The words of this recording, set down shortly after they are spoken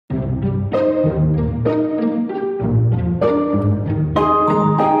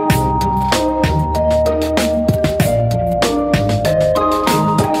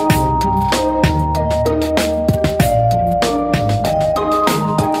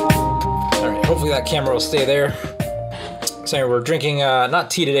hopefully that camera will stay there. So we're drinking,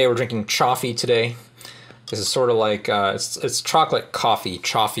 not tea today, we're drinking choffee today. This is sort of like, it's chocolate coffee,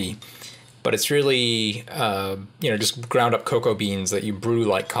 choffee. But it's really, you know, just ground up cocoa beans that you brew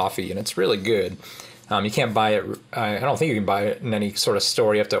like coffee, and it's really good. You can't buy it, I don't think you can buy it in any sort of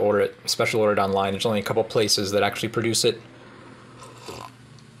store. You have to order it, special order it online. There's only a couple places that actually produce it.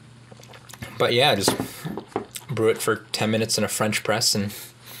 But yeah, just brew it for 10 minutes in a French press, and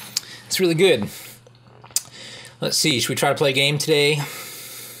it's really good. Let's see, should we try to play a game today?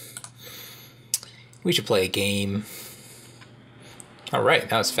 We should play a game. All right,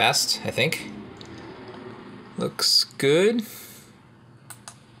 that was fast, I think. Looks good.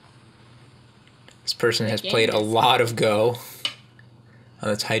 This person has played a lot of Go on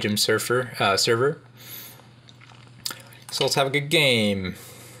the Taijim server. So let's have a good game.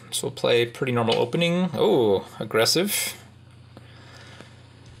 So we'll play pretty normal opening. Oh, aggressive.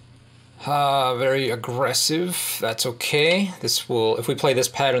 Very aggressive. That's okay. This will, if we play this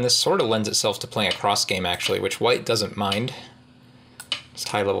pattern, this sort of lends itself to playing a cross game actually, which white doesn't mind. Just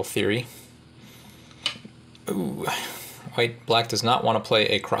high level theory. Ooh, black does not want to play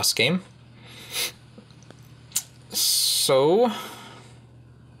a cross game. So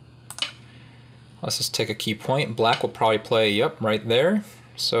let's just take a key point. Black will probably play, yep, right there.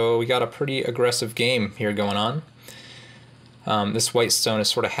 So we got a pretty aggressive game here going on. This white stone is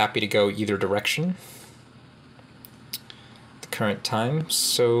sort of happy to go either direction at the current time.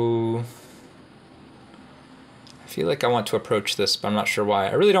 So I feel like I want to approach this, but I'm not sure why.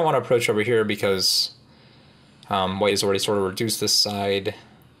 I really don't want to approach over here because white has already sort of reduced this side.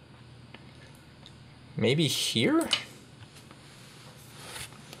 Maybe here?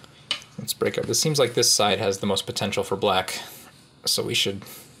 Let's break up. This seems like this side has the most potential for black, so we should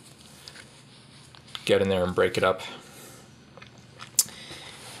get in there and break it up.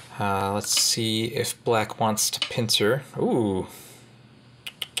 Let's see if black wants to pincer. Ooh.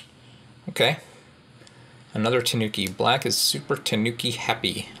 Okay. Another Tanuki. Black is super Tanuki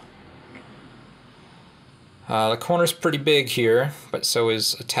happy. The corner's pretty big here, but so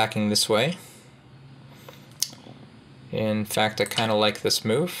is attacking this way. In fact, I kind of like this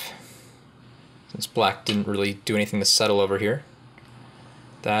move, since black didn't really do anything to settle over here.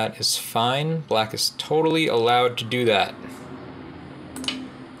 That is fine. Black is totally allowed to do that.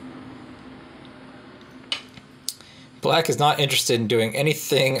 Black is not interested in doing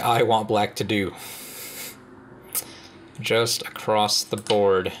anything I want black to do. Just across the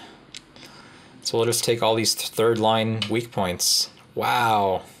board. So we'll just take all these third line weak points.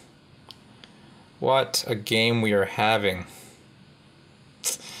 Wow. What a game we are having.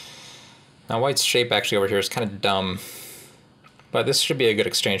 Now white's shape actually over here is kind of dumb, but this should be a good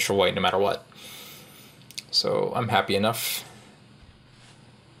exchange for white no matter what. So I'm happy enough.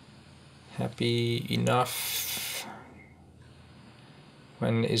 Happy enough.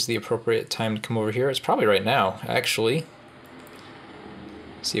 When is the appropriate time to come over here? It's probably right now, actually.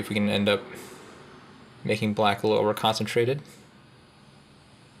 See if we can end up making black a little over concentrated.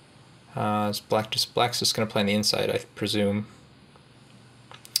 Black's just going to play on the inside, I presume.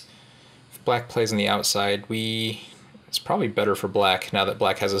 If black plays on the outside, it's probably better for black now that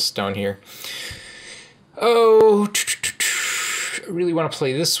black has a stone here. Oh, I really want to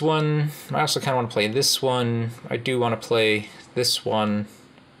play this one. I also kind of want to play this one. I do want to play this one.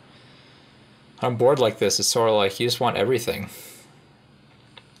 On a board like this, it's sort of like you just want everything.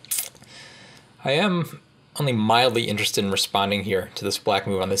 I am only mildly interested in responding here to this black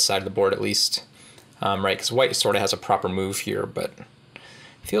move on this side of the board at least. Right, because white sort of has a proper move here, but it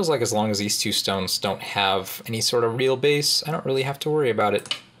feels like as long as these two stones don't have any sort of real base, I don't really have to worry about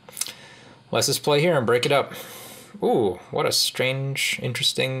it. Let's just play here and break it up. Ooh, what a strange,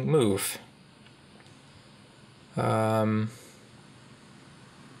 interesting move.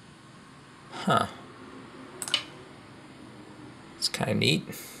 Huh. It's kind of neat.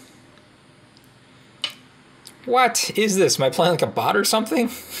 What is this? Am I playing like a bot or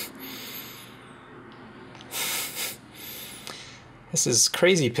something? This is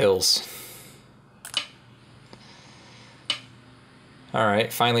crazy pills.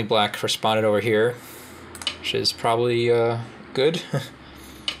 Alright, finally black responded over here, which is probably good.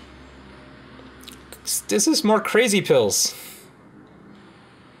 This is more crazy pills.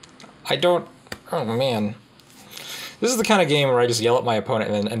 Oh man. This is the kind of game where I just yell at my opponent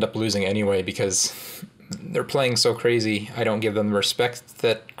and then end up losing anyway because they're playing so crazy. I don't give them the respect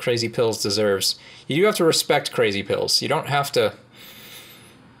that Crazy Pills deserves. You do have to respect Crazy Pills. You don't have to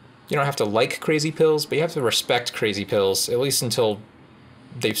like Crazy Pills, but you have to respect Crazy Pills, at least until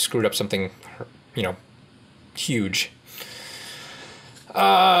they've screwed up something, you know, huge.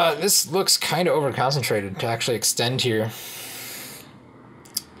 This looks kind of over-concentrated to actually extend here.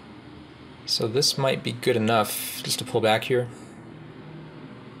 So this might be good enough just to pull back here.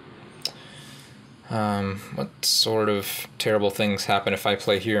 What sort of terrible things happen if I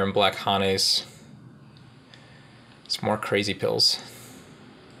play here in black Hanes? It's more crazy pills.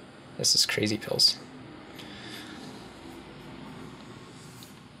 This is crazy pills.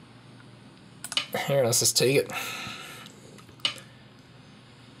 Here, let's just take it.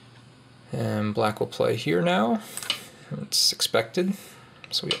 And black will play here now. It's expected.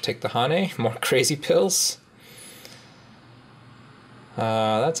 So we'll take the Hane. More crazy pills.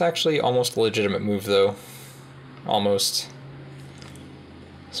 That's actually almost a legitimate move, though. Almost.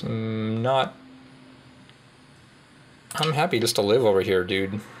 So not... I'm happy just to live over here,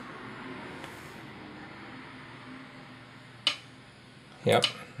 dude. Yep.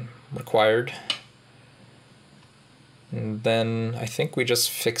 Required. And then I think we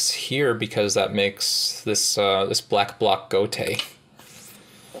just fix here because that makes this this black block Gote.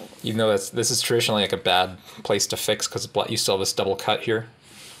 Even though this is traditionally like a bad place to fix because you still have this double cut here,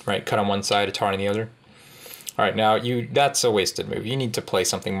 right? Cut on one side, a tar on the other. All right, now that's a wasted move. You need to play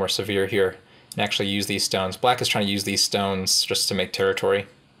something more severe here and actually use these stones. Black is trying to use these stones just to make territory.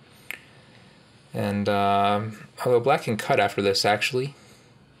 And although black can cut after this, actually.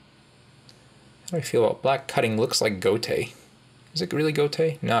 How do I feel about black cutting? Looks like Gote. Is it really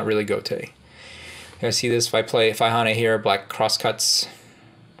Gote? Not really Gote. You guys see this? If I Hane here, black cross cuts.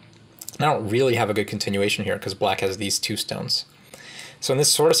 I don't really have a good continuation here because black has these two stones. So in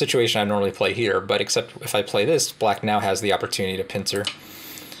this sort of situation, I normally play here, but except if I play this, black now has the opportunity to pincer,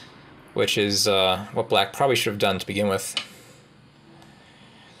 which is what black probably should have done to begin with.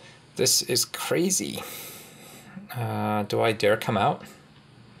 This is crazy. Do I dare come out?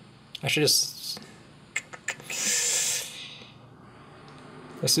 I should just...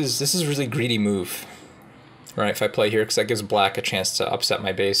 This is a really greedy move. Right, if I play here, because that gives black a chance to upset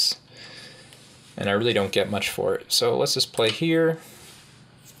my base. And I really don't get much for it. So let's just play here.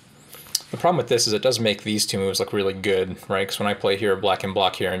 The problem with this is it does make these two moves look really good, right? Because when I play here, black can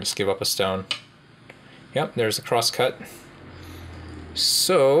block here and just give up a stone. Yep, there's a cross cut.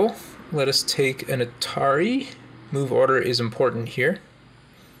 So let us take an Atari. Move order is important here.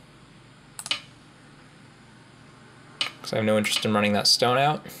 Because I have no interest in running that stone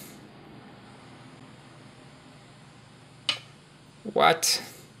out. What?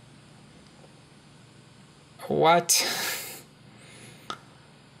 What?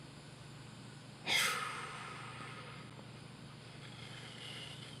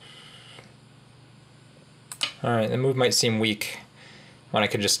 Alright, the move might seem weak when I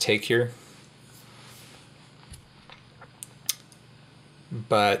could just take here.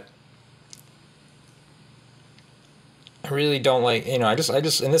 But I really don't like, you know, I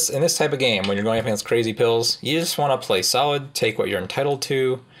just in this type of game when you're going up against crazy pills, you just want to play solid, take what you're entitled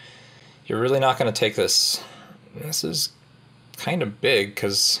to. You're really not going to take this. This is kind of big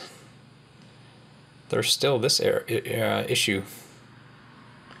because there's still this issue.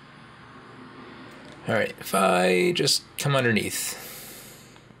 All right, if I just come underneath.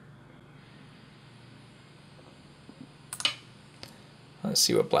 Let's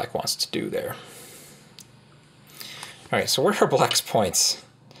see what black wants to do there. All right, so where are black's points?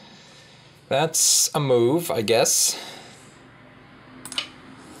 That's a move, I guess.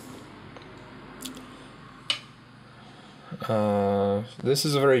 This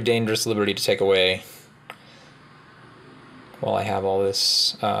is a very dangerous liberty to take away. While I have all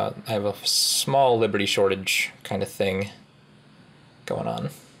this, I have a small liberty shortage kind of thing going on.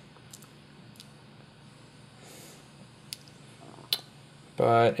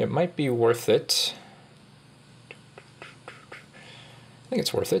 But it might be worth it. I think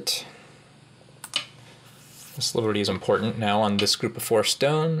it's worth it. This liberty is important now on this group of 4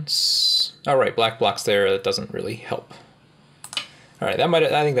 stones. All right, black blocks there. That doesn't really help. All right,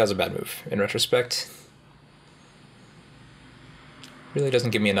 I think that was a bad move in retrospect. Really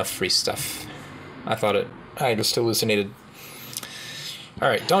doesn't give me enough free stuff. I just hallucinated. All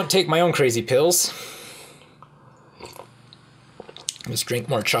right, don't take my own crazy pills. Just drink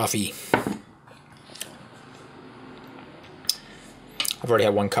more coffee. I've already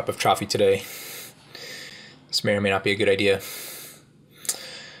had 1 cup of coffee today. This may or may not be a good idea.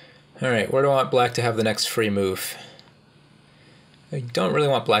 All right, where do I want black to have the next free move? I don't really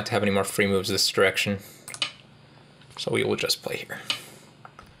want black to have any more free moves this direction. So we will just play here.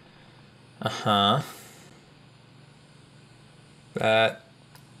 That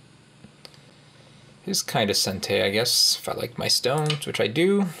is kind of sente, I guess, if I like my stones, which I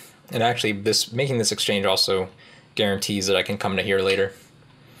do. And actually, making this exchange also guarantees that I can come to here later.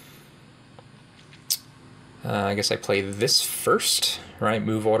 I guess I play this first, right?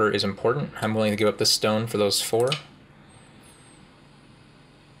 Move order is important. I'm willing to give up this stone for those 4.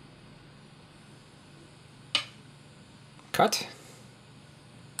 Cut.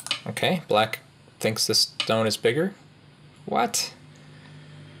 Okay, black thinks this stone is bigger. What?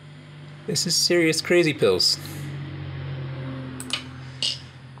 This is serious crazy pills.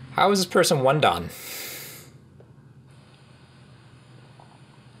 How is this person 1-don?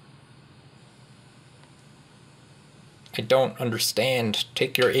 I don't understand.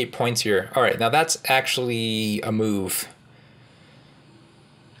 Take your 8 points here. All right, now that's actually a move.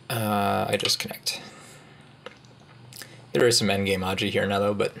 I just connect. There is some endgame Aji here now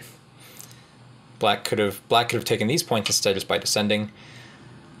though, but black could have taken these points instead just by descending.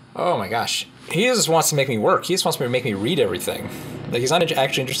 Oh my gosh, he just wants to make me work. He just wants to make me read everything. Like, he's not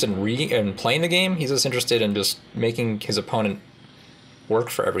actually interested in playing the game. He's just interested in just making his opponent work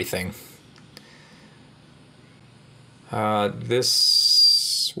for everything.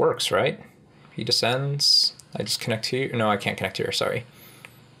 This works, right? He descends. I just connect here. No, I can't connect here, sorry.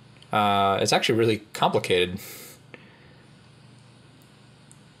 It's actually really complicated.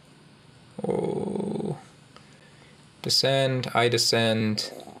 Oh. Descend, I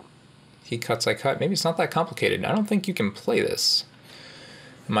descend. He cuts, I cut. Maybe it's not that complicated. I don't think you can play this.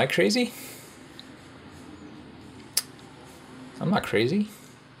 Am I crazy? I'm not crazy.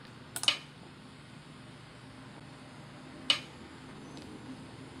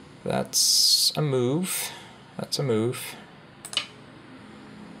 That's a move. That's a move.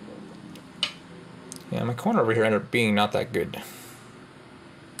 Yeah, my corner over here ended up being not that good.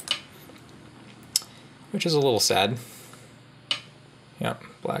 Which is a little sad. Yep,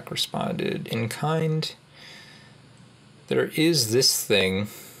 black responded in kind. There is this thing.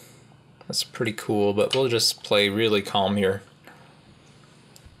 That's pretty cool, but we'll just play really calm here.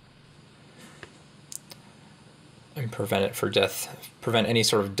 And prevent it for death. Prevent any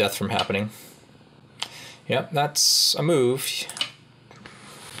sort of death from happening. Yep, that's a move.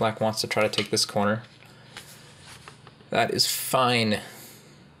 Black wants to try to take this corner. That is fine.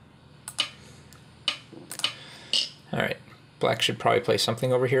 Alright, black should probably play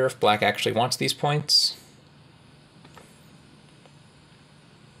something over here if black actually wants these points.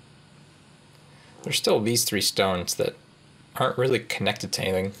 There's still these 3 stones that aren't really connected to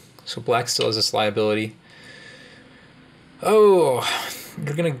anything. So black still has this liability. Oh,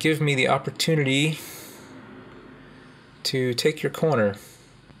 you're gonna give me the opportunity to take your corner.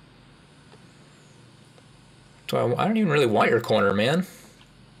 I don't even really want your corner, man.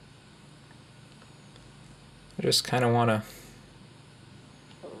 I just kind of want to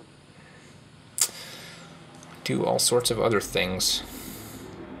do all sorts of other things.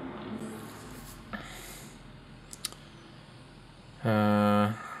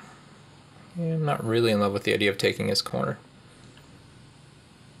 Yeah, I'm not really in love with the idea of taking his corner.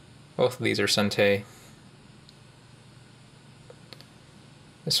 Both of these are Sente.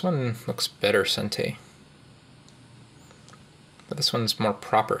 This one looks better Sente. But this one's more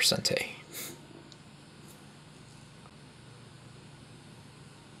proper Sente.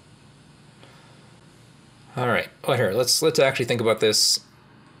 All right, well, here, let's actually think about this.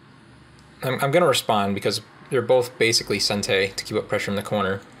 I'm going to respond because they're both basically Sente to keep up pressure in the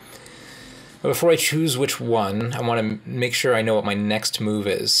corner. But before I choose which one, I want to make sure I know what my next move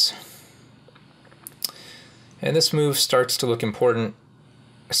is. And this move starts to look important,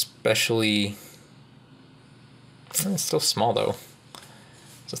 especially... It's still small though.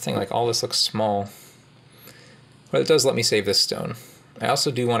 It's the thing, like all this looks small. But it does let me save this stone. I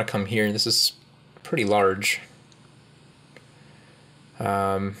also do want to come here. This is pretty large.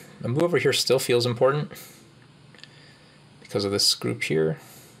 A move over here still feels important because of this group here.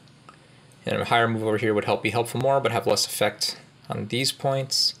 And a higher move over here would be helpful more, but have less effect on these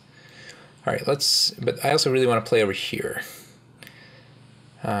points. All right, but I also really want to play over here.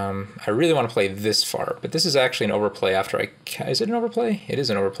 I really want to play this far, but this is actually an overplay after is it an overplay? It is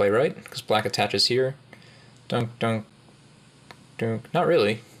an overplay, right? Because black attaches here. Dunk, dunk, dunk. Not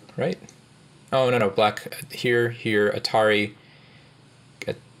really, right? Oh, no, black here, here, Atari,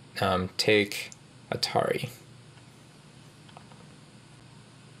 take, Atari.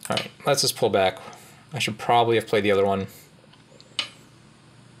 All right, let's just pull back. I should probably have played the other one.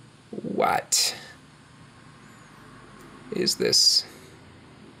 What is this?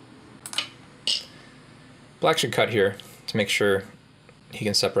 Black should cut here to make sure he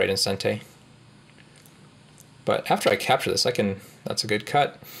can separate in Sente. But after I capture this, that's a good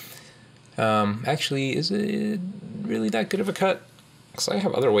cut. Actually, is it really that good of a cut? Because I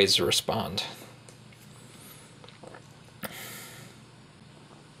have other ways to respond.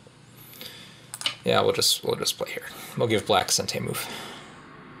 Yeah, we'll just play here. We'll give black Sente move.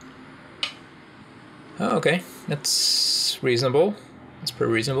 Oh, okay, that's reasonable. That's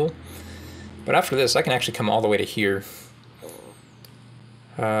pretty reasonable. But after this, I can actually come all the way to here.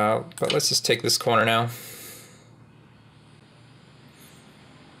 But let's just take this corner now.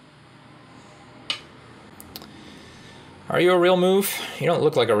 Are you a real move? You don't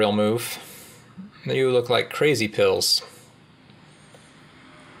look like a real move. You look like crazy pills.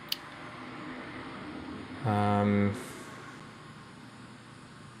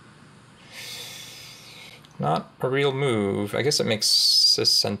 Not a real move. I guess it makes this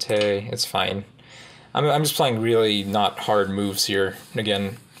Sente. It's fine. I'm just playing really not hard moves here. And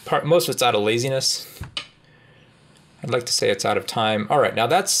again, most of it's out of laziness. I'd like to say it's out of time. All right, now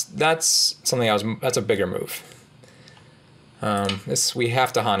that's something that's a bigger move. We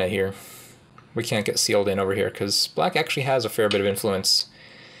have to Hana here. We can't get sealed in over here because black actually has a fair bit of influence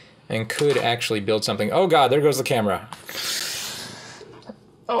and could actually build something. Oh god, there goes the camera.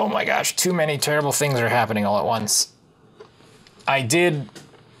 Oh my gosh, too many terrible things are happening all at once. I did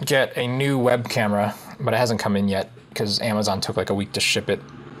get a new web camera, but it hasn't come in yet because Amazon took like a week to ship it.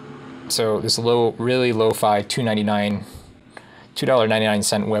 So this really lo-fi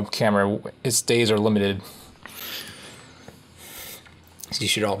 $2.99 web camera, its days are limited. So you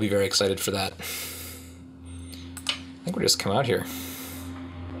should all be very excited for that. I think we'll just come out here.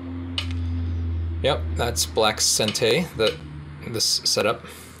 Yep, that's black Sente, this setup.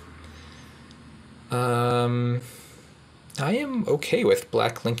 I am okay with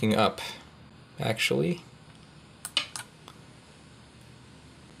black linking up, actually.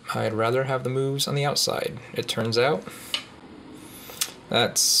 I'd rather have the moves on the outside, it turns out.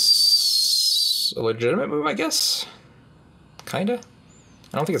 That's a legitimate move, I guess? Kinda?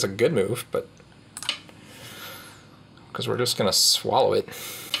 I don't think it's a good move, but... because we're just gonna swallow it.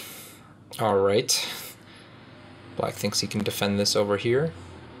 Alright. Black thinks he can defend this over here.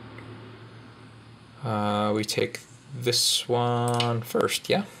 We take this one first,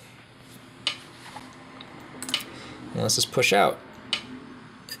 yeah? And let's just push out.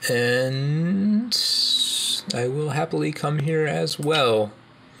 And I will happily come here as well.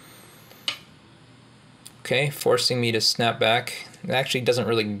 Okay, forcing me to snap back. It actually doesn't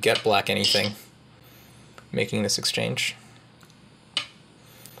really get black anything, making this exchange.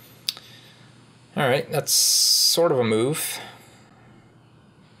 Alright, that's sort of a move.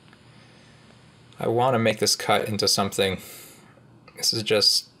 I want to make this cut into something. This is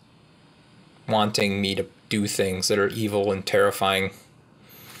just wanting me to do things that are evil and terrifying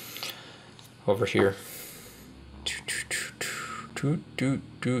over here.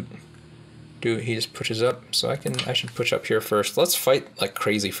 He just pushes up, so I should push up here first. Let's fight like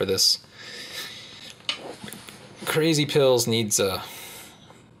crazy for this. Crazy Pills needs I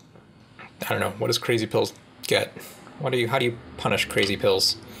don't know, what does Crazy Pills get? How do you punish Crazy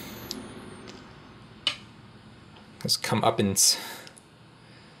Pills? Let's come up and...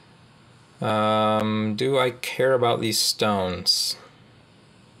 do I care about these stones?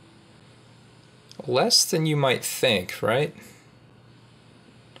 Less than you might think, right?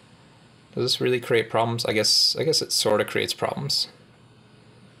 Does this really create problems? I guess it sort of creates problems.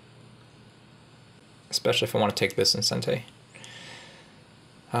 Especially if I want to take this in Sente.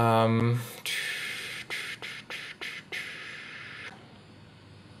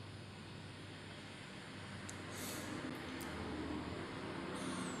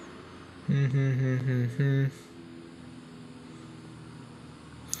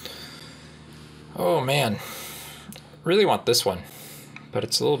 Oh man, really want this one, but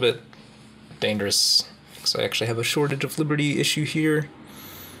it's a little bit dangerous because I actually have a shortage of liberty issue here.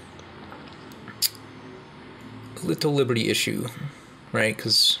 Little liberty issue, right?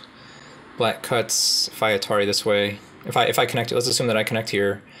 Because black cuts if I Atari this way. If I connect it, let's assume that I connect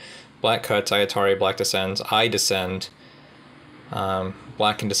here. Black cuts, I Atari, black descends, I descend.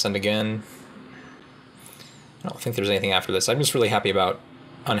 Black can descend again. I don't think there's anything after this. I'm just really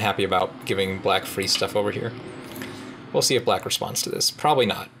unhappy about giving black free stuff over here. We'll see if black responds to this. Probably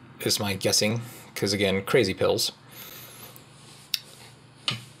not, is my guessing, because again, Crazy Pills.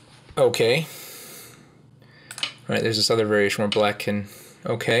 Okay. Right, there's this other variation where black can,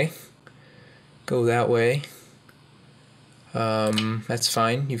 okay, go that way. That's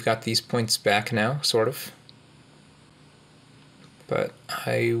fine. You've got these points back now, sort of. But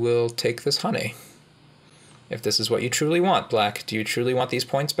I will take this honey. If this is what you truly want, black, do you truly want these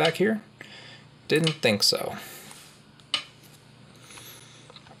points back here? Didn't think so.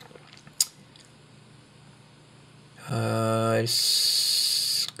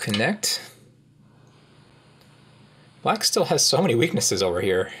 Connect. Black still has so many weaknesses over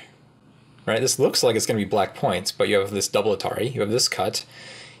here. right? This looks like it's going to be black points, but you have this double Atari, you have this cut.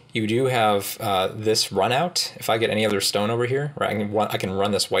 You do have this run out. If I get any other stone over here, right, I can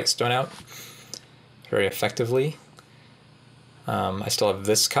run this white stone out very effectively. I still have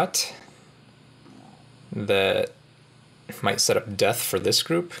this cut that might set up death for this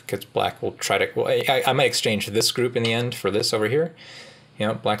group, because black will try to, well, I might exchange this group in the end for this over here. You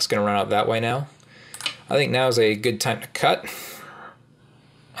know, black's going to run out that way now. I think now is a good time to cut.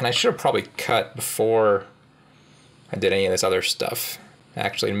 And I should have probably cut before I did any of this other stuff,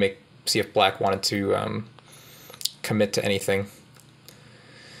 actually, to see if black wanted to commit to anything.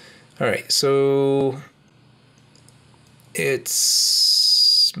 All right, so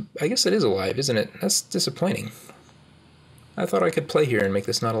it's, I guess it is alive, isn't it? That's disappointing. I thought I could play here and make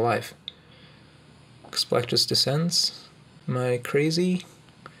this not alive. Because black just descends. Am I crazy?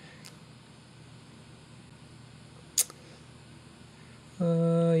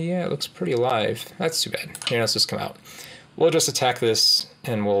 Yeah, it looks pretty alive. That's too bad. Here, let's just come out. We'll just attack this,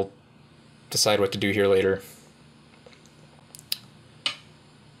 and we'll decide what to do here later.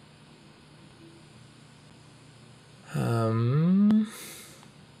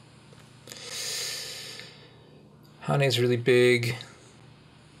 Hane's really big.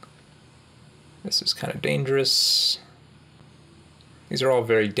 This is kind of dangerous. These are all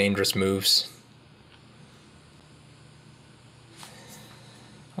very dangerous moves. I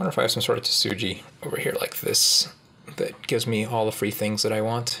wonder if I have some sort of Tsuji over here like this that gives me all the free things that I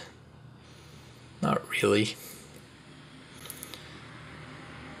want. Not really.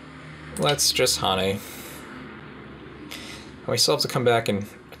 Let's just Hane. We still have to come back and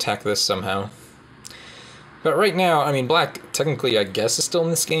attack this somehow. But right now, I mean, black technically, I guess, is still in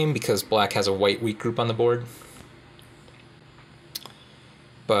this game because black has a white weak group on the board.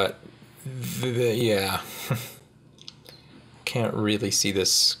 But, yeah. Can't really see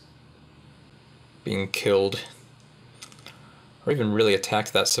this being killed. Or even really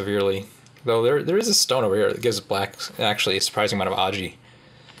attacked that severely. Though there is a stone over here that gives black actually a surprising amount of Aji.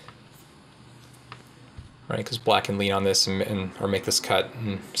 Right, because black can lean on this or make this cut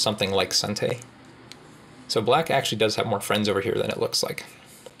and something like Sente. So black actually does have more friends over here than it looks like.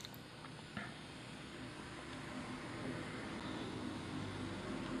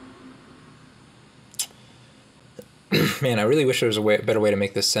 Man, I really wish there was a better way to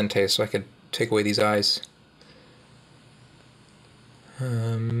make this Sente so I could take away these eyes.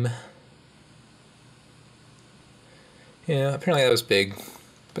 Yeah, apparently that was big.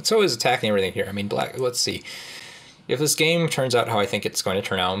 But so is attacking everything here. I mean, black, let's see. If this game turns out how I think it's going to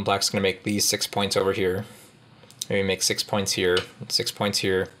turn out, and black's going to make these 6 points over here, maybe make 6 points here, 6 points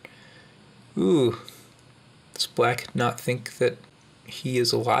here. Ooh, does black not think that he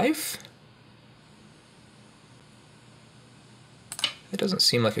is alive? It doesn't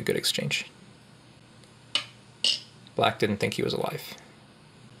seem like a good exchange. Black didn't think he was alive.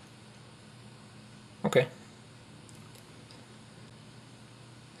 Okay.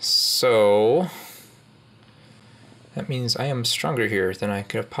 So that means I am stronger here than I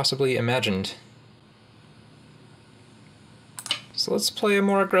could have possibly imagined. So let's play a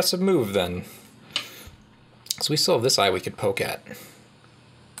more aggressive move then. So we still have this eye we could poke at.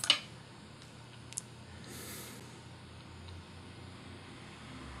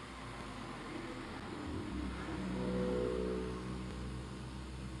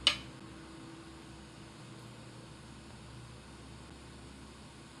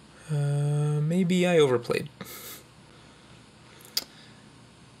 Maybe I overplayed.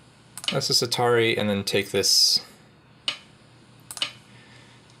 Let's just Atari and then take this.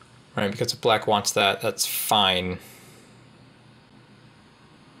 Right, because if black wants that, that's fine.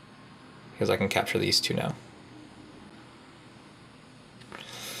 Because I can capture these two now.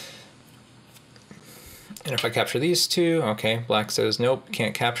 And if I capture these two, okay, black says nope,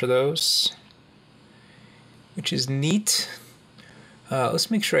 can't capture those. Which is neat.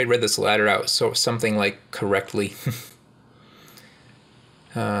 Let's make sure I read this ladder out so something like correctly.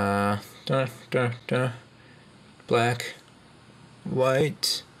 Black,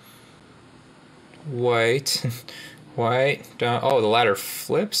 white, white, white. Oh, the ladder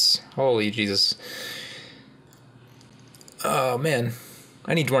flips. Holy Jesus! Oh man,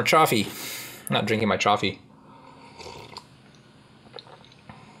 I need more coffee. I'm not drinking my coffee.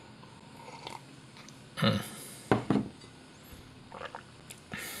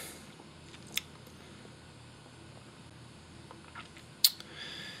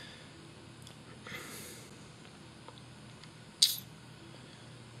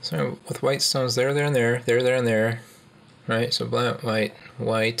 So with white stones there, and there, and there, right? So black, white,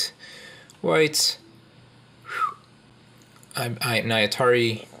 white, white. I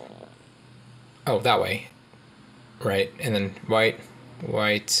Atari Oh, that way. Right, and then white,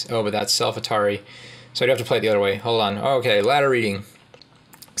 white. Oh, but that's self Atari. So I'd have to play it the other way. Hold on. Okay, ladder reading.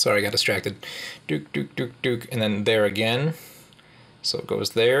 Sorry, I got distracted. Duke, duke, duke, duke. And then there again. So it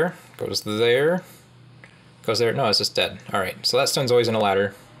goes there, goes there, goes there. No, it's just dead. All right, so that stone's always in a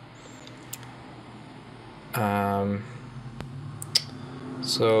ladder.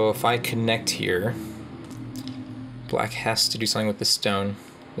 So if I connect here, black has to do something with this stone.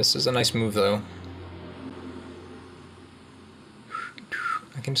 This is a nice move, though.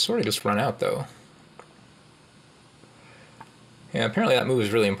 I can sort of just run out, though. Yeah, apparently that move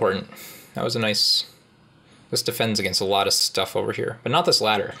is really important. That was a nice... This defends against a lot of stuff over here, but not this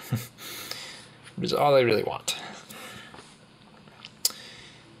ladder. Which is all I really want.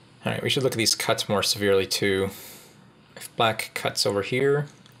 Alright, we should look at these cuts more severely, too. If black cuts over here...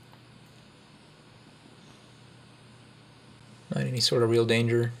 Not any sort of real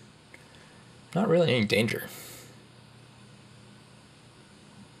danger. Not really any danger.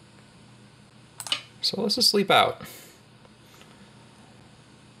 So let's just sleep out.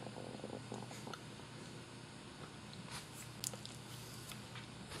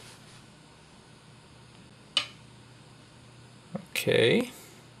 Okay.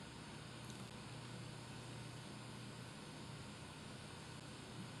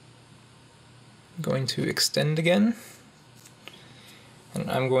 I'm going to extend again. And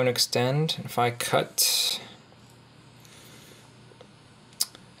I'm going to extend. If I cut...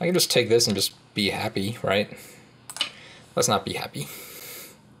 I can just take this and just be happy, right? Let's not be happy.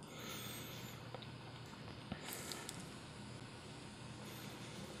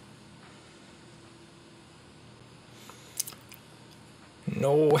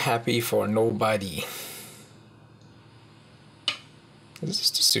 No happy for nobody. Is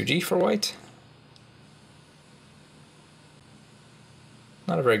this just a Suji for white?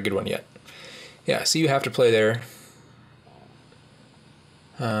 Not a very good one yet. Yeah, so you have to play there.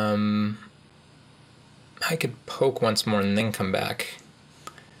 I could poke once more and then come back.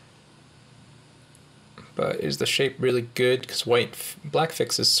 But is the shape really good? Because black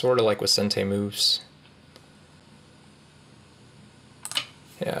fixes sort of like with Sente moves.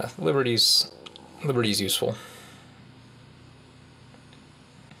 Yeah, Liberty's useful.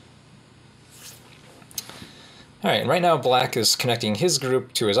 Alright, and right now black is connecting his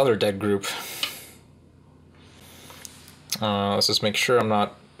group to his other dead group. Let's just make sure I'm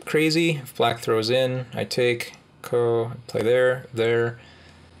not crazy. If black throws in, I take, I play there,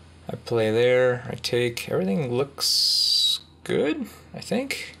 I play there, I take. Everything looks good, I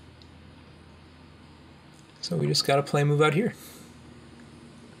think. So we just gotta play move out here.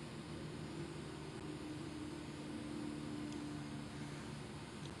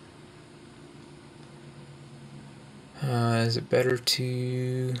 Is it better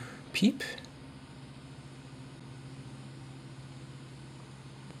to peep?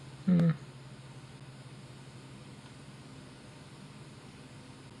 I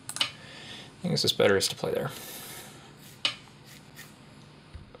think this is better is to play there.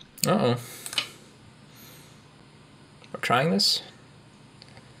 Uh-oh. We're trying this?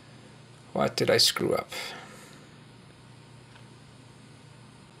 What did I screw up?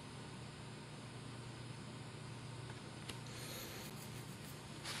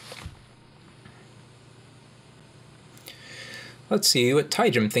 Let's see what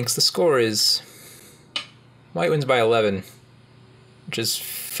Taijim thinks the score is. White wins by 11, which is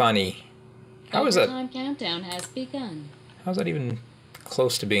funny. How is that? Overtime countdown has begun. How's that even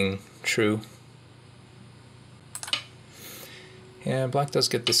close to being true? Yeah, black does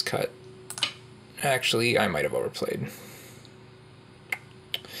get this cut. Actually, I might have overplayed.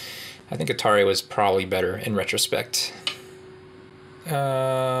 I think Atari was probably better in retrospect.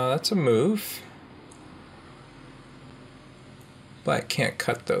 That's a move. Black can't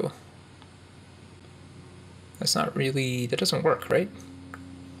cut though. That's not really, that doesn't work, right?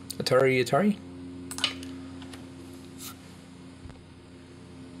 Atari?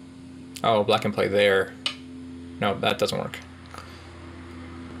 Oh, black can play there. No, that doesn't work.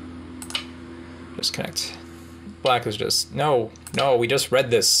 Disconnect. Black is just, no, we just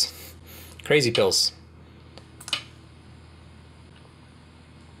read this. Crazy pills.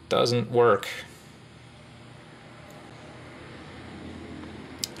 Doesn't work.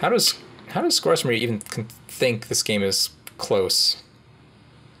 How does Score Summary even think this game is close?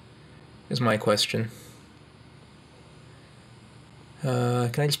 Is my question. Can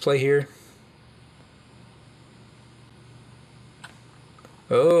I just play here?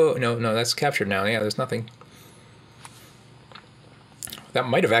 Oh, no, that's captured now. Yeah, there's nothing. That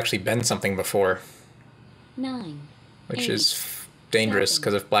might have actually been something before. 9. Which 8, is dangerous,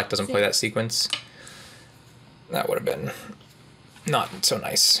 because if black doesn't play that sequence, that would have been not so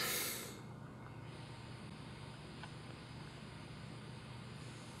nice.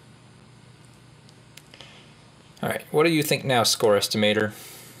 All right, what do you think now, score estimator?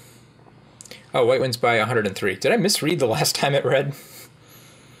 Oh, white wins by 103. Did I misread the last time it read?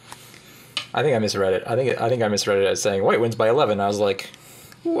 I think I misread it. I think I misread it as saying white wins by 11. I was like,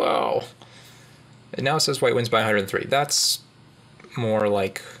 whoa. And now it says white wins by 103. That's more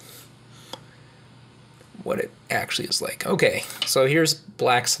like what it actually is like. Okay, so here's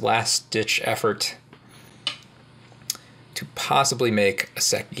black's last-ditch effort to possibly make a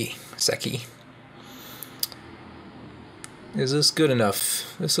Seki. Is this good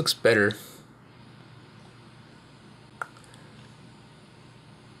enough? This looks better.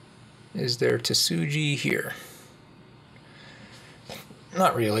 Is there Tsuji here?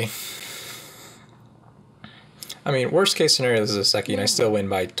 Not really. I mean, worst case scenario, this is a Seki, and I still win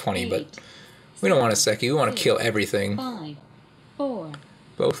by 20, but we don't want a Seki. We want to kill everything. 5, 4,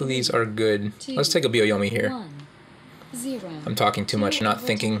 both of these are good. Let's take a Byoyomi here. 0. I'm talking too much, not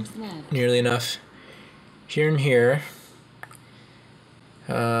thinking nearly enough. Here and here.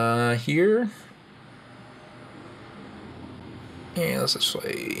 Here. Yeah, let's just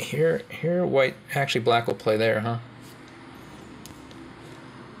play here. Here, white. Actually, black will play there, huh?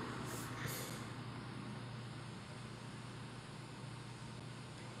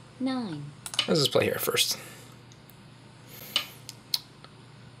 Nine. Let's just play here first.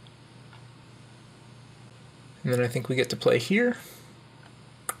 And then I think we get to play here.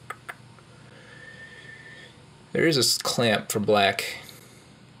 There is a clamp for black.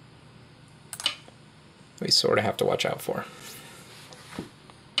 We sort of have to watch out for.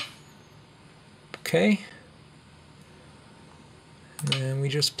 Okay. And then we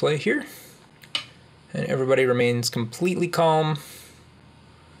just play here. And everybody remains completely calm.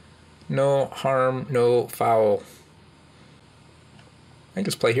 No harm, no foul. I can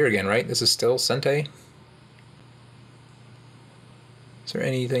just play here again, right? This is still Sente. Is there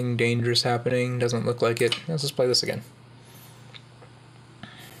anything dangerous happening? Doesn't look like it. Let's just play this again.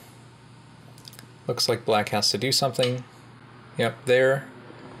 Looks like black has to do something. Yep, there.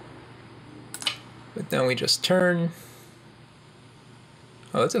 But then we just turn.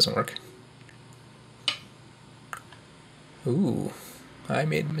 Oh, that doesn't work. Ooh, I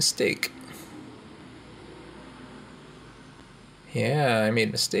made a mistake. Yeah, I made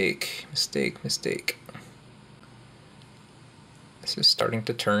a mistake. Mistake. This is starting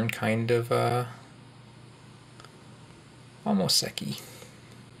to turn kind of, almost Seki.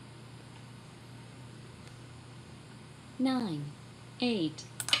 9, 8.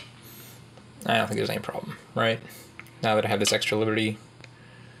 I don't think there's any problem, right? Now that I have this extra liberty.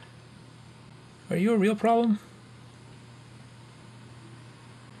 Are you a real problem?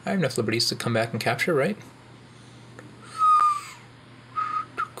 I have enough liberties to come back and capture, right?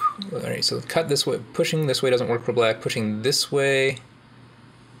 Alright, so cut this way. Pushing this way doesn't work for black. Pushing this way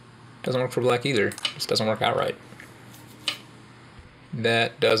doesn't work for black either. Just doesn't work outright.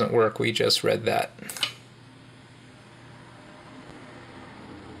 That doesn't work. We just read that.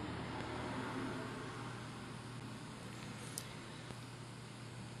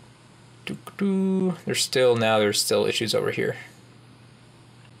 There's still issues over here.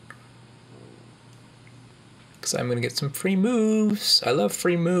 Because I'm going to get some free moves. I love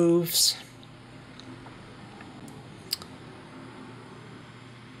free moves.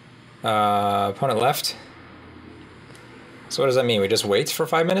 Opponent left. So what does that mean? We just wait for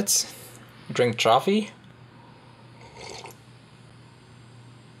 5 minutes? Drink coffee?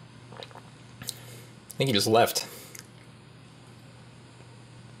 I think he just left.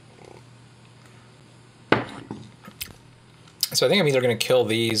 So I think I'm either going to kill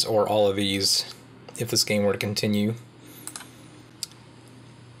these or all of these if this game were to continue.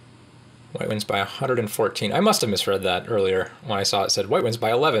 White wins by 114. I must have misread that earlier when I saw it said white wins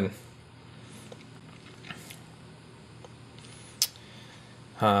by 11.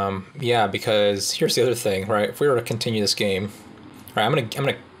 Yeah, because here's the other thing, right? If we were to continue this game, right, I'm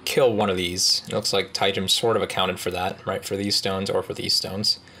gonna kill one of these. It looks like Taijim sort of accounted for that, right? For these stones or for these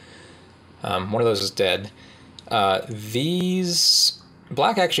stones. One of those is dead. These...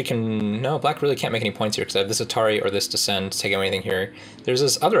 Black actually can... No, black really can't make any points here because I have this Atari or this Descend to take out anything here. There's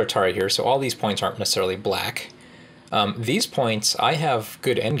this other Atari here, so all these points aren't necessarily black. These points, I have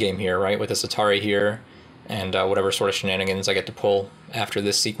good endgame here, right? With this Atari here and whatever sort of shenanigans I get to pull after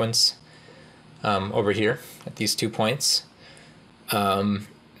this sequence over here at these 2 points.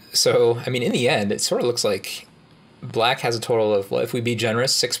 So, I mean, in the end, it sort of looks like black has a total of, well, if we be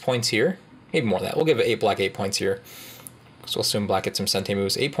generous, 6 points here. Maybe more than that. We'll give it black 8 points here. So we'll assume black gets some sente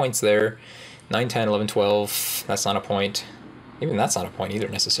moves. 8 points there. 9, 10, 11, 12. That's not a point. Even that's not a point either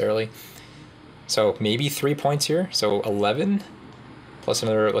necessarily. So maybe 3 points here. So 11 plus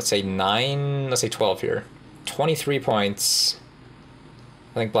another, let's say 9, let's say 12 here. 23 points.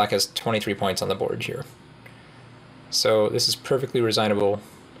 I think black has 23 points on the board here. So this is perfectly resignable.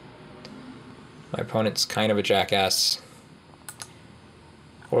 My opponent's kind of a jackass.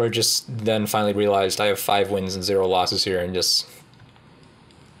 Or just then finally realized I have 5 wins and 0 losses here and just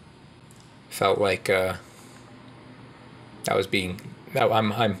felt like I'm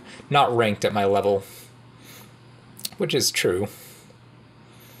not ranked at my level, which is true.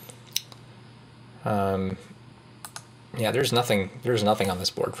 Yeah, there's nothing on this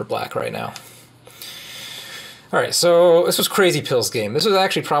board for black right now. All right, so this was Crazy Pills game. This was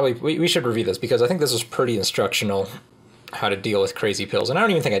actually probably, we should review this because I think this was pretty instructional how to deal with Crazy Pills, and I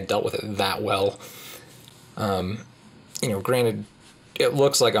don't even think I dealt with it that well. You know, granted, it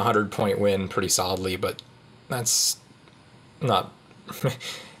looks like a 100-point win pretty solidly, but that's not. And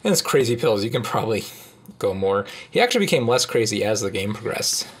it's Crazy Pills. You can probably go more. He actually became less crazy as the game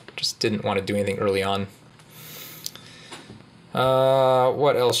progressed. Just didn't want to do anything early on.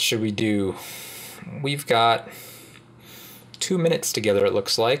 What else should we do? We've got 2 minutes together, it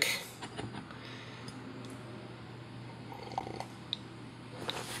looks like.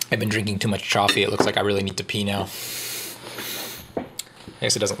 I've been drinking too much coffee. It looks like I really need to pee now. I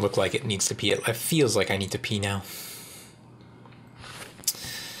guess it doesn't look like it needs to pee. It feels like I need to pee now.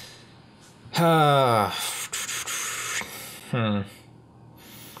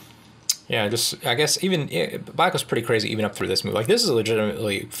 Yeah, just, I guess even, black was pretty crazy even up through this move. Like, this is a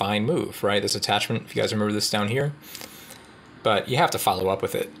legitimately fine move, right? This attachment, if you guys remember this down here. But you have to follow up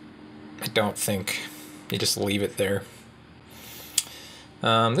with it. I don't think you just leave it there.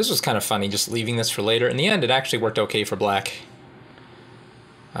 This was kind of funny, just leaving this for later. In the end, it actually worked okay for black.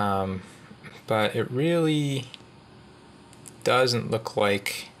 But it really doesn't look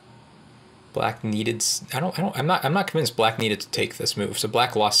like black needed. I'm not convinced black needed to take this move. So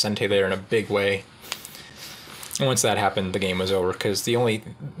black lost sente there in a big way. And once that happened, the game was over because the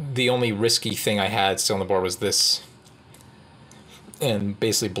only risky thing I had still on the board was this. And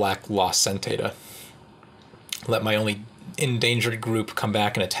basically black lost sente to let my only endangered group come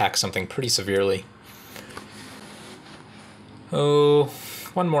back and attack something pretty severely. Oh,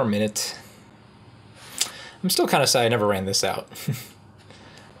 1 more minute. I'm still kind of sad I never ran this out.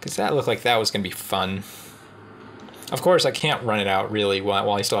 Because that looked like that was going to be fun. Of course, I can't run it out, really,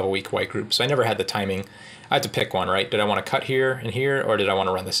 while I still have a weak white group, so I never had the timing. I had to pick one, right? Did I want to cut here and here, or did I want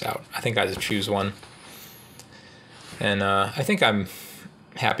to run this out? I think I had to choose one. And I think I'm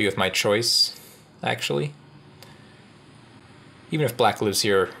happy with my choice, actually. Even if black lives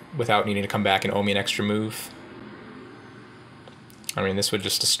here without needing to come back and owe me an extra move. I mean, this would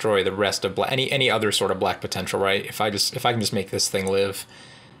just destroy the rest of black, any other sort of black potential, right? If I can just make this thing live,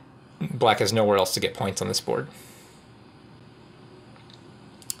 black has nowhere else to get points on this board.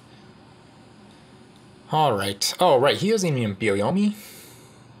 All right. Oh, right. He doesn't even Byoyomi.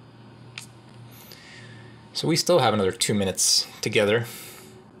 So we still have another 2 minutes together.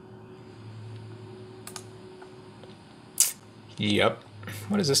 Yep.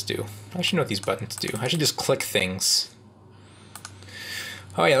 What does this do? I should know what these buttons do. I should just click things.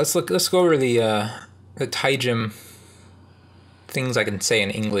 Oh yeah, let's go over the Taijim things I can say in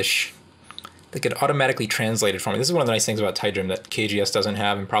English. They get automatically translated for me. This is one of the nice things about Taijim that KGS doesn't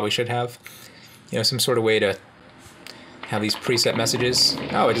have and probably should have. You know, some sort of way to have these preset messages.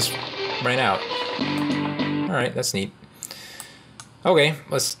 Oh, it just ran out. All right, that's neat. Okay,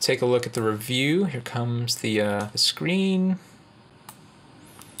 let's take a look at the review. Here comes the screen.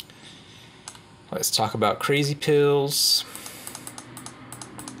 Let's talk about Crazy Pills.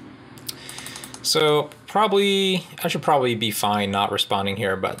 So I should probably be fine not responding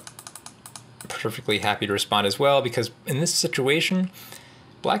here, but perfectly happy to respond as well, because in this situation,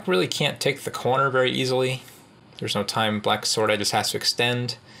 black really can't take the corner very easily. There's no time. Black's sword just has to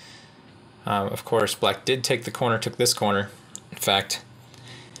extend. Of course, black did take the corner, took this corner, in fact,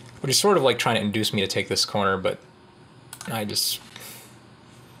 which is sort of like trying to induce me to take this corner, but I just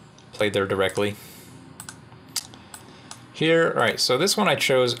played there directly. Here, all right, so this one I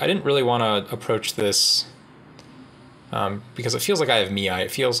chose. I didn't really want to approach this because it feels like I have Miai.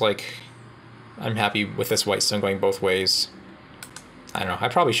 It feels like I'm happy with this white stone going both ways. I don't know, I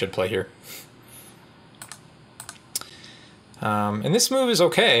probably should play here. And this move is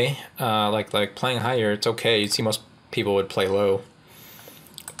okay. Like playing higher, it's okay. You'd see most people would play low.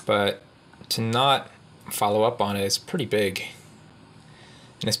 But to not follow up on it is pretty big.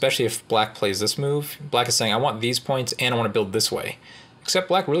 And especially if black plays this move, black is saying, I want these points and I want to build this way. Except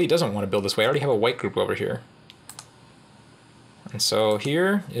black really doesn't want to build this way. I already have a white group over here. And so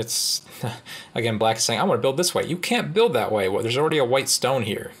here, it's, again, black is saying, I want to build this way. You can't build that way. Well, there's already a white stone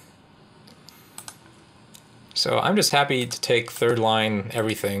here. So I'm just happy to take third line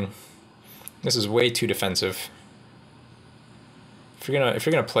everything. This is way too defensive. If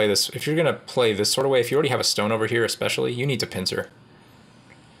you're gonna play this sort of way, if you already have a stone over here especially, you need to pincer.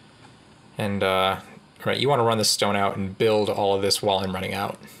 And right, you want to run this stone out and build all of this while I'm running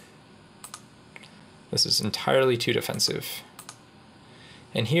out. This is entirely too defensive.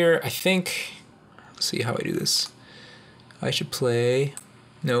 And here, I think, let's see how I do this. I should play,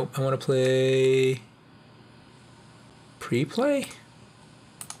 nope, I want to play pre-play?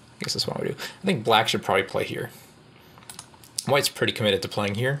 I guess that's what I would do. I think black should probably play here. White's pretty committed to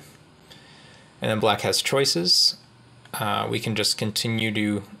playing here. And then black has choices. We can just continue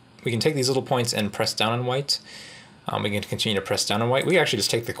to, we can take these little points and press down on white. We can continue to press down on white. We actually just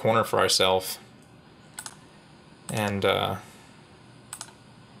take the corner for ourselves. And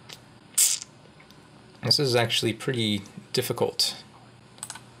this is actually pretty difficult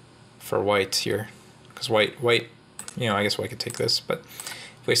for white here. Because white, you know, I guess white could take this, but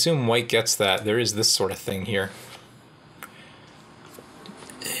if we assume white gets that, there is this sort of thing here.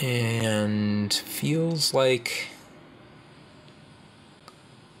 And feels like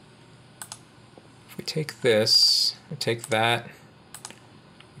if we take this, we take that,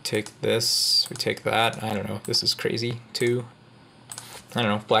 we take this, we take that, I don't know, this is crazy too. I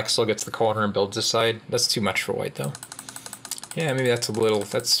don't know, black still gets the corner and builds this side. That's too much for white though. Yeah, maybe that's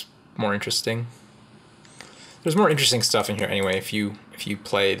that's more interesting. There's more interesting stuff in here anyway if you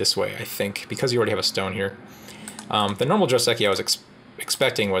play this way, I think, because you already have a stone here. The normal Joseki I was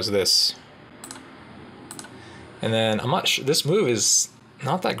expecting was this. And then I'm not sure, this move is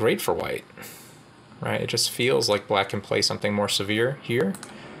not that great for white, right? It just feels like black can play something more severe here,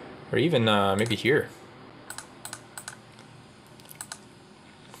 or even maybe here.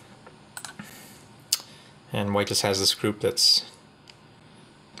 And white just has this group that's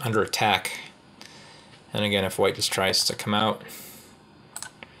under attack. And again, if white just tries to come out,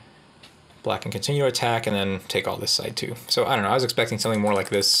 black can continue to attack and then take all this side too. So I don't know, I was expecting something more like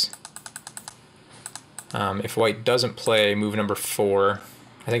this. If white doesn't play move number 4,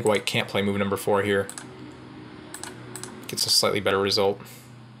 I think white can't play move number 4 here. Gets a slightly better result.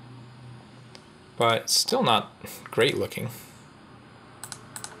 But still not great looking.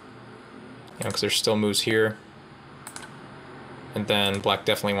 You know, because there's still moves here. And then black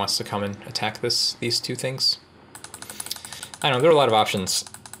definitely wants to come and attack these two things. I don't know, there are a lot of options.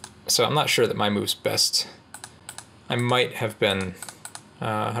 So I'm not sure that my move's best. I might have been,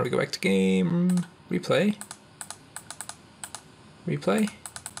 how do we go back to game? Replay? Replay?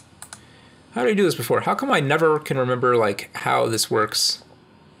 How did I do this before? How come I never can remember like how this works?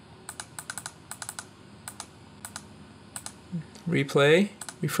 Replay?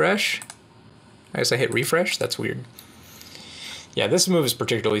 Refresh? I guess I hit refresh? That's weird. Yeah, this move is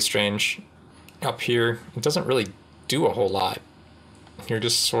particularly strange. Up here, it doesn't really do a whole lot. You're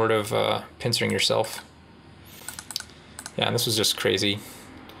just sort of pincering yourself. Yeah, and this was just crazy.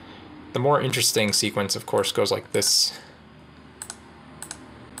 The more interesting sequence, of course, goes like this.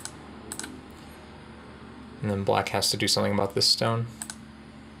 And then black has to do something about this stone.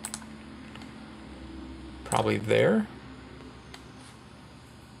 Probably there.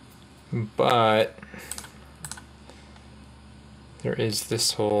 But there is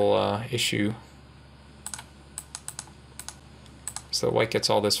this whole issue. So white gets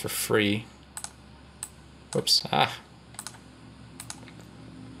all this for free. Whoops,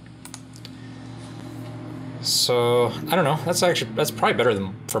 So, I don't know, that's probably better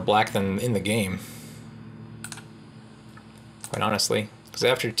for black than in the game. Quite honestly. Because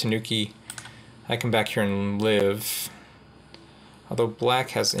after Tanuki, I come back here and live. Although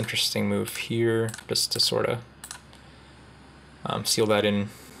black has an interesting move here, just to sort of seal that in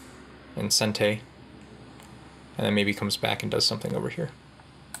Sente. And then maybe comes back and does something over here.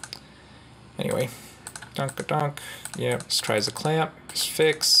 Anyway, donk-a-donk. Yeah, let's try the clamp, just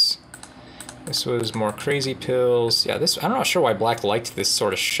fix. This was more crazy pills. Yeah, this, I'm not sure why black liked this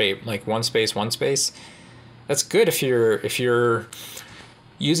sort of shape, like one space, one space. That's good if you're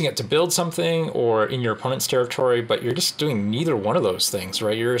using it to build something or in your opponent's territory, but you're just doing neither one of those things,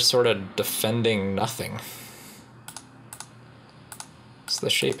 right? You're sort of defending nothing. So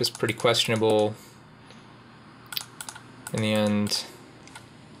the shape is pretty questionable. In the end,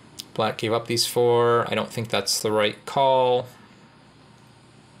 black gave up these 4. I don't think that's the right call.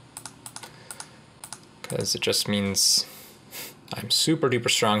 Because it just means I'm super duper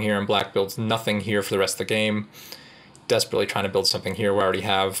strong here, and black builds nothing here for the rest of the game. Desperately trying to build something here where I already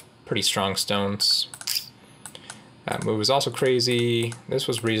have pretty strong stones. That move is also crazy. This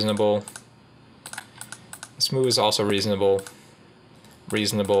was reasonable. This move is also reasonable.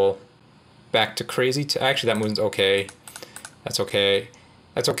 Reasonable. Back to crazy. Actually, that move's okay. That's okay.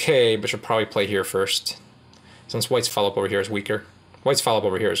 That's okay, but should probably play here first. Since white's follow-up over here is weaker. White's follow-up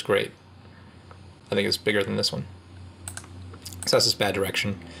over here is great. I think it's bigger than this one. So that's just bad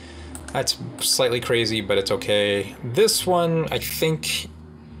direction. That's slightly crazy, but it's okay. This one, I think...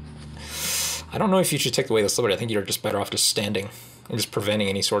 I don't know if you should take away the sliver. I think you're just better off just standing and just preventing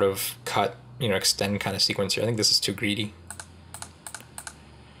any sort of cut, you know, extend kind of sequence here. I think this is too greedy.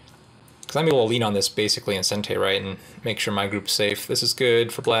 Because I'm able to lean on this basically in Sente, right, and make sure my group's safe. This is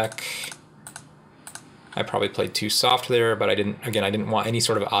good for black. I probably played too soft there, but I didn't want any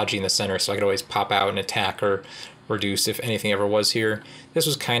sort of Aji in the center, so I could always pop out and attack or reduce if anything ever was here. This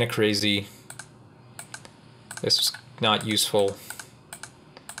was kind of crazy. This was not useful.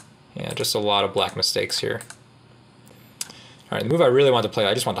 Yeah, just a lot of black mistakes here. Alright, the move I really wanted to play,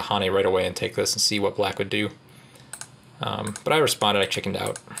 I just wanted to Hane right away and take this and see what black would do. But I responded, I chickened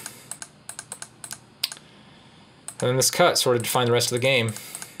out. And then this cut sort of defined the rest of the game.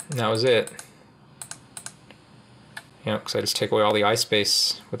 And that was it. You know, because I just take away all the eye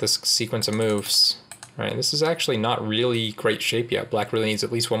space with this sequence of moves. Right, this is actually not really great shape yet. Black really needs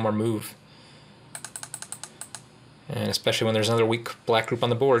at least one more move. And especially when there's another weak black group on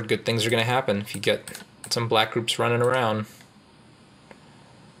the board, good things are going to happen if you get some black groups running around.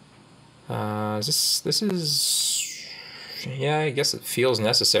 This is... Yeah, I guess it feels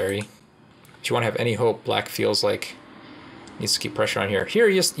necessary. If you want to have any hope, black feels like needs to keep pressure on here. Here,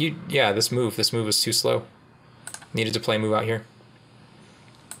 yeah, this move was too slow. Needed to play a move out here.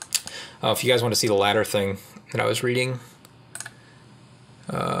 Oh, if you guys want to see the ladder thing that I was reading,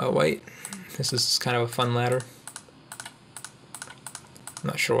 wait, this is kind of a fun ladder. I'm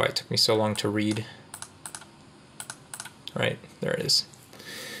not sure why it took me so long to read. Right, there it is.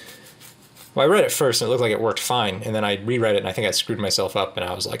 Well, I read it first and it looked like it worked fine, and then I reread it and I think I screwed myself up and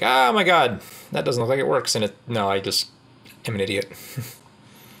I was like, oh my god, that doesn't look like it works, and no, I just am an idiot.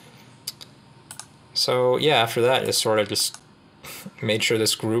 So yeah, after that, just sort of just made sure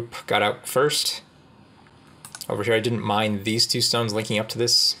this group got out first. Over here, I didn't mind these two stones linking up to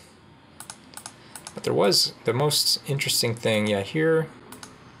this. But there was the most interesting thing, yeah, here,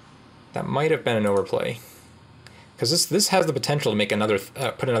 that might have been an overplay. Because this has the potential to make another,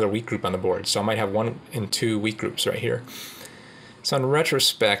 put another weak group on the board, so I might have 1 and 2 weak groups right here. So in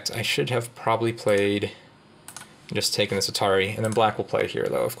retrospect, I should have probably played, just taken this Atari, and then black will play here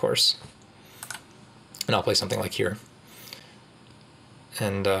though, of course. And I'll play something like here.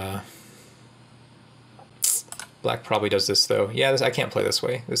 And black probably does this though. Yeah, I can't play this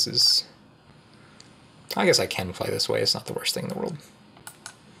way. This is... I guess I can play this way. It's not the worst thing in the world.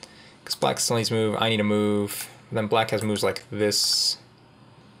 Because black still needs to move. I need to move. Then black has moves like this.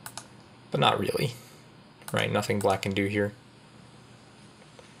 But not really. Right? Nothing black can do here.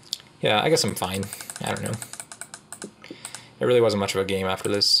 Yeah, I guess I'm fine. I don't know. It really wasn't much of a game after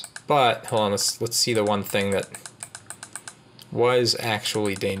this. But, hold on, let's see the one thing that was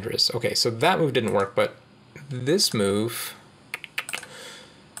actually dangerous. Okay, so that move didn't work, but this move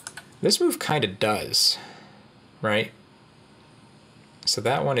kind of does, right? So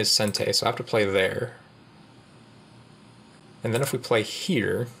that one is Sente, so I have to play there. And then if we play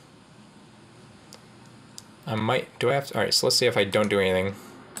here, I might, do I have to, all right, so let's see if I don't do anything.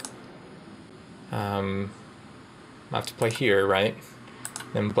 I have to play here, right?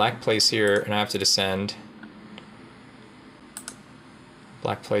 Then black plays here, and I have to descend.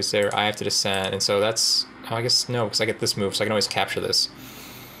 Black plays there, I have to descend, and so that's, oh, I guess no, because I get this move, so I can always capture this.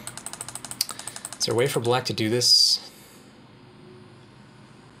 Is there a way for black to do this?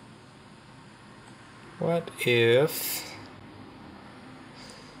 What if...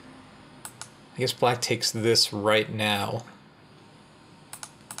 I guess black takes this right now.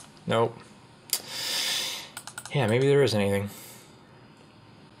 Nope. Yeah, maybe there isn't anything.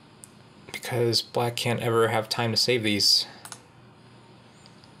 Because black can't ever have time to save these.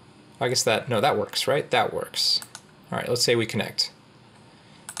 I guess that, no, that works, right? That works. All right, let's say we connect.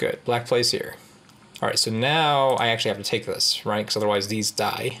 Good, black plays here. All right, so now I actually have to take this, right? Because otherwise these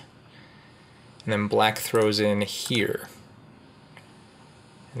die. And then black throws in here.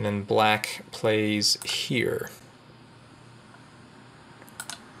 And then black plays here.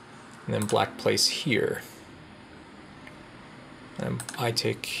 And then black plays here. And I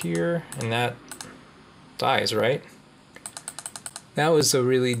take here, and that dies, right? That was a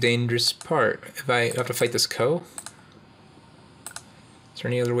really dangerous part. If I have to fight this Ko, Is there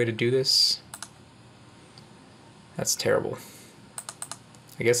any other way to do this? That's terrible.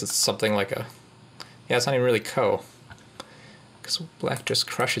 I guess it's something like a... Yeah, it's not even really ko. Because black just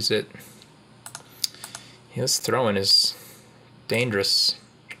crushes it. Yeah, this throw-in is dangerous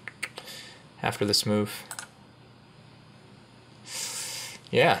after this move.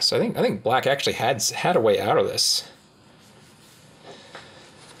 Yeah, so I think black actually had a way out of this.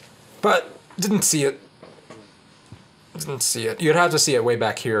 But didn't see it. Didn't see it. You'd have to see it way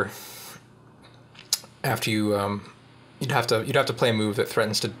back here. After you you'd have to play a move that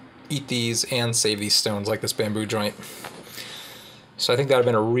threatens to eat these and save these stones like this bamboo joint. So I think that would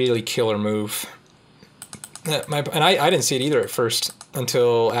have been a really killer move. And I didn't see it either at first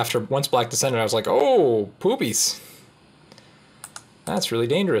until once black descended, I was like, oh, poopies. That's really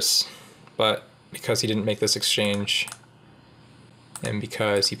dangerous. But because he didn't make this exchange, and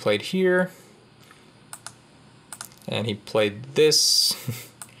because he played here, and he played this,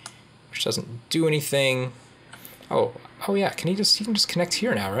 which doesn't do anything. Oh yeah, he can just connect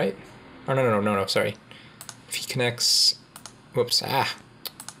here now, right? Oh, no, sorry. If he connects, whoops,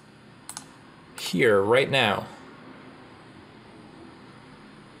 here, right now.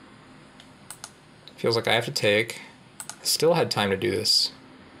 Feels like I have to take. Still had time to do this.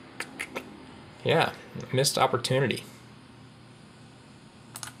 Yeah, missed opportunity.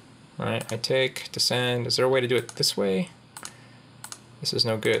 Alright, I take, descend. Is there a way to do it this way? This is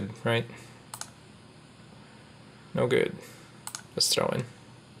no good, right? No good. Let's throw in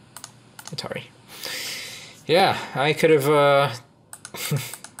Atari. Yeah, I could have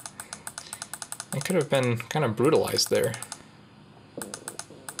I could have been kind of brutalized there.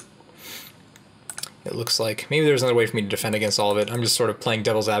 It looks like maybe there's another way for me to defend against all of it. I'm just sort of playing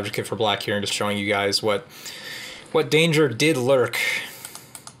devil's advocate for black here and just showing you guys what danger did lurk.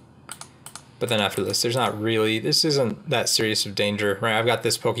 But then after this, this isn't that serious of danger, right? I've got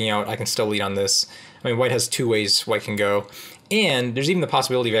this poking out. I can still lead on this. I mean, white has two ways white can go. And there's even the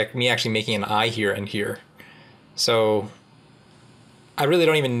possibility of me actually making an eye here and here. So I really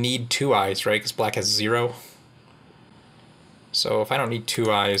don't even need two eyes, right? Because black has 0. So if I don't need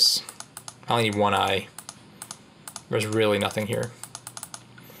two eyes, I only need one eye. There's really nothing here.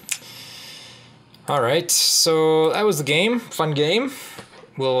 All right, so that was the game. Fun game.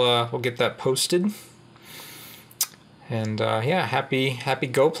 We'll get that posted. And yeah, happy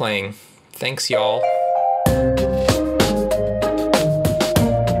Go playing. Thanks, y'all.